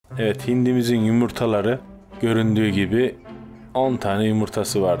Evet, hindimizin yumurtaları göründüğü gibi 10 tane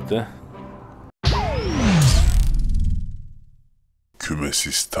yumurtası vardı.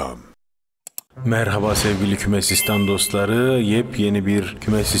 Kümesistan. Merhaba sevgili Kümesistan dostları. Yepyeni bir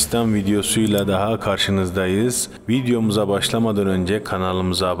Kümesistan videosuyla daha karşınızdayız. Videomuza başlamadan önce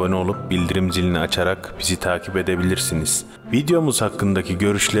kanalımıza abone olup bildirim zilini açarak bizi takip edebilirsiniz. Videomuz hakkındaki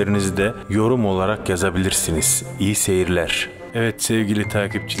görüşlerinizi de yorum olarak yazabilirsiniz. İyi seyirler. Evet sevgili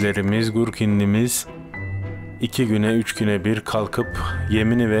takipçilerimiz, Gurk Hindimiz 2 güne 3 güne bir kalkıp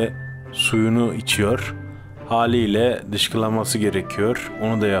yemini ve suyunu içiyor. Haliyle dışkılaması gerekiyor.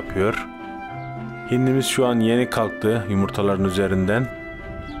 Onu da yapıyor. Hindimiz şu an yeni kalktı yumurtaların üzerinden.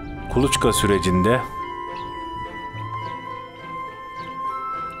 Kuluçka sürecinde.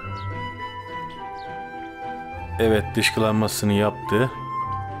 Evet, dışkılanmasını yaptı.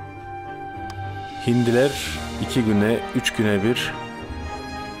 Hindiler 2 güne 3 güne bir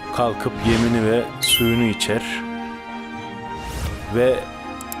kalkıp yemini ve suyunu içer. Ve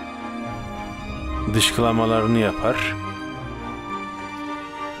dışkılamalarını yapar.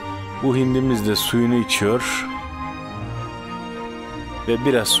 Bu hindimiz de suyunu içiyor ve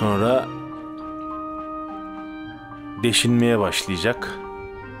biraz sonra deşinmeye başlayacak.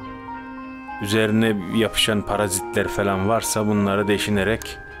 Üzerine yapışan parazitler falan varsa bunları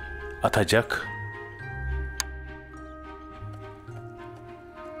deşinerek atacak.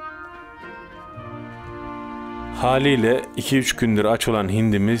 Haliyle 2-3 gündür aç olan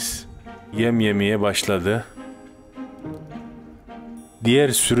hindimiz yem yemeye başladı. Diğer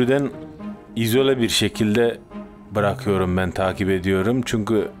sürüden izole bir şekilde bırakıyorum, ben takip ediyorum.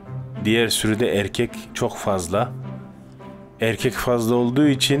 Çünkü diğer sürüde erkek çok fazla. Erkek fazla olduğu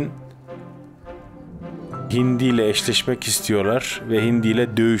için hindi ile eşleşmek istiyorlar ve hindi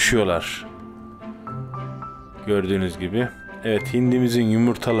ile dövüşüyorlar. Gördüğünüz gibi. Evet, hindimizin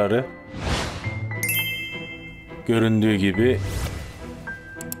yumurtaları göründüğü gibi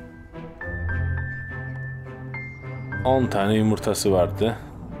 10 tane yumurtası vardı.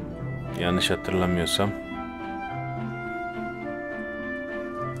 Yanlış hatırlamıyorsam.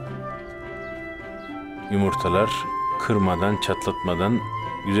 Yumurtalar kırmadan, çatlatmadan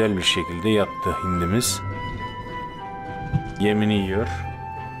güzel bir şekilde yattı hindimiz. Yemini yiyor.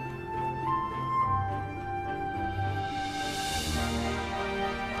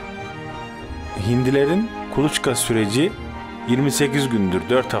 Hindilerin kuluçka süreci 28 gündür,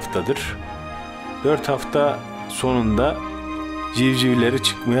 4 haftadır. 4 hafta sonunda civcivleri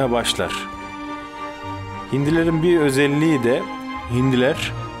çıkmaya başlar. Hindilerin bir özelliği de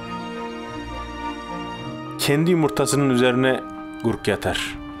hindiler kendi yumurtasının üzerine gurk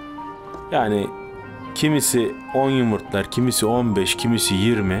yatar. Yani kimisi 10 yumurtlar, kimisi 15, kimisi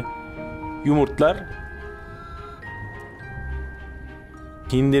 20 yumurtlar.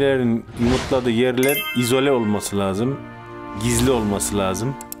 Hindilerin yumurtladığı yerler izole olması lazım, gizli olması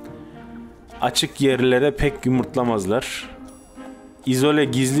lazım. Açık yerlere pek yumurtlamazlar. İzole,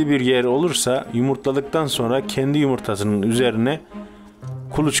 gizli bir yer olursa yumurtladıktan sonra kendi yumurtasının üzerine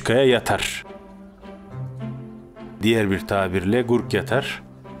kuluçkaya yatar. Diğer bir tabirle gurk yatar.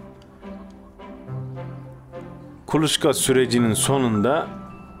 Kuluçka sürecinin sonunda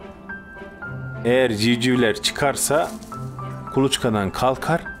eğer civcivler çıkarsa kuluçkadan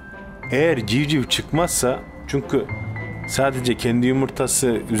kalkar. Eğer civciv çıkmazsa, çünkü sadece kendi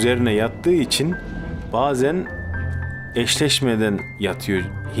yumurtası üzerine yattığı için bazen eşleşmeden yatıyor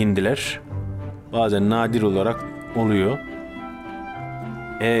hindiler. Bazen nadir olarak oluyor.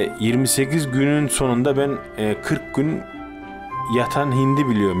 28 günün sonunda ben 40 gün yatan hindi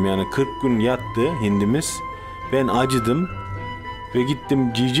biliyorum. Yani 40 gün yattı hindimiz. Ben acıdım ve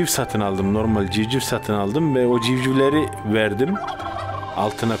gittim civciv satın aldım. Normal civciv satın aldım ve o civcivleri verdim.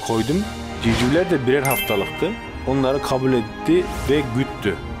 Altına koydum. Civcivler de birer haftalıktı. Onları kabul etti ve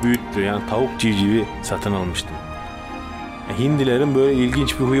büyüttü. Yani tavuk civcivi satın almıştım. Hindilerin böyle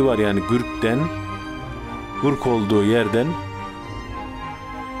ilginç bir huyu var, yani gurk olduğu yerden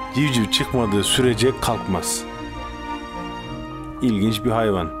civciv çıkmadığı sürece kalkmaz. İlginç bir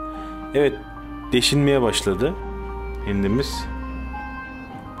hayvan. Evet, deşinmeye başladı hindimiz.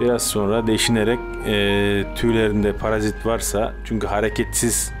 Biraz sonra deşinerek tüylerinde parazit varsa, çünkü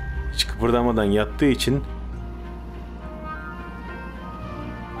hareketsiz, hiç kıpırdamadan yattığı için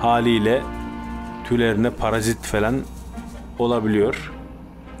haliyle tüylerine parazit falan olabiliyor.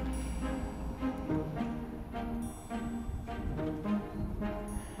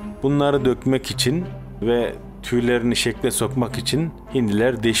 Bunları dökmek için ve tüylerini şekle sokmak için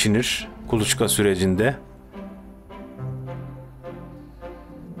hindiler deşinir kuluçka sürecinde.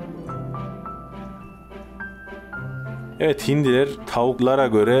 Evet, hindiler tavuklara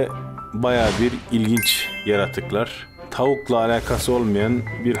göre baya bir ilginç yaratıklar. Tavukla alakası olmayan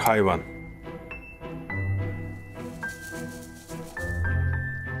bir hayvan.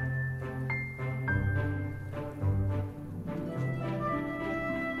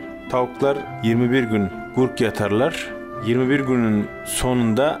 Tavuklar 21 gün gurk yatarlar. 21 günün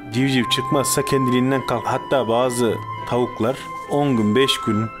sonunda civciv çıkmazsa kendiliğinden kalk. Hatta bazı tavuklar 10 gün, 5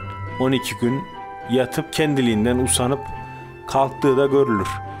 gün, 12 gün yatıp kendiliğinden usanıp kalktığı da görülür.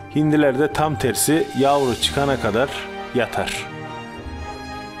 Hindilerde tam tersi, yavru çıkana kadar yatar.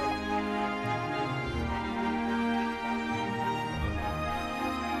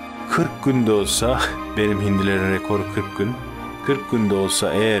 ...40 günde olsa, benim hindilerin rekoru 40 gün. 40 günde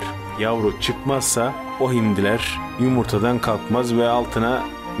olsa eğer yavru çıkmazsa o hindiler yumurtadan kalkmaz ve altına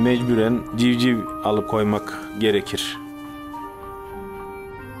mecburen civciv alıp koymak gerekir.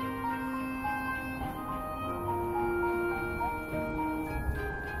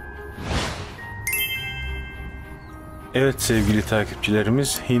 Evet sevgili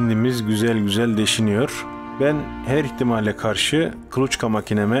takipçilerimiz, hindimiz güzel güzel deşiniyor. Ben her ihtimale karşı kuluçka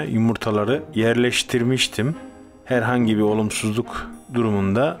makineme yumurtaları yerleştirmiştim. Herhangi bir olumsuzluk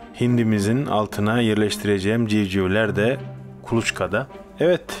durumunda hindimizin altına yerleştireceğim civcivler de kuluçkada.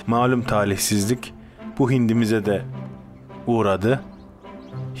 Evet, malum talihsizlik bu hindimize de uğradı.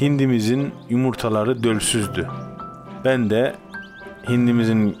 Hindimizin yumurtaları dölsüzdü. Ben de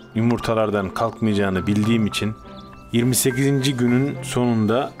hindimizin yumurtalardan kalkmayacağını bildiğim için 28. günün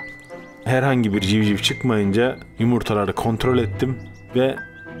sonunda herhangi bir civciv çıkmayınca yumurtaları kontrol ettim ve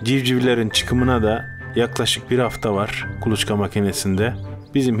civcivlerin çıkımına da yaklaşık bir hafta var kuluçka makinesinde.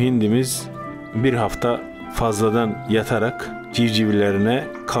 Bizim hindimiz bir hafta fazladan yatarak civcivlerine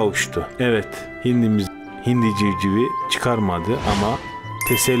kavuştu. Evet, hindi civcivi çıkarmadı ama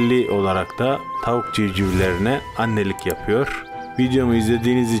teselli olarak da tavuk civcivlerine annelik yapıyor. Videomu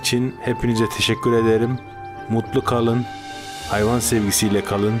izlediğiniz için hepinize teşekkür ederim. Mutlu kalın, hayvan sevgisiyle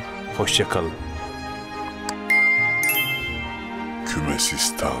kalın, hoşça kalın.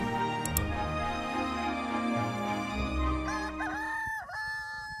 Kümesistan.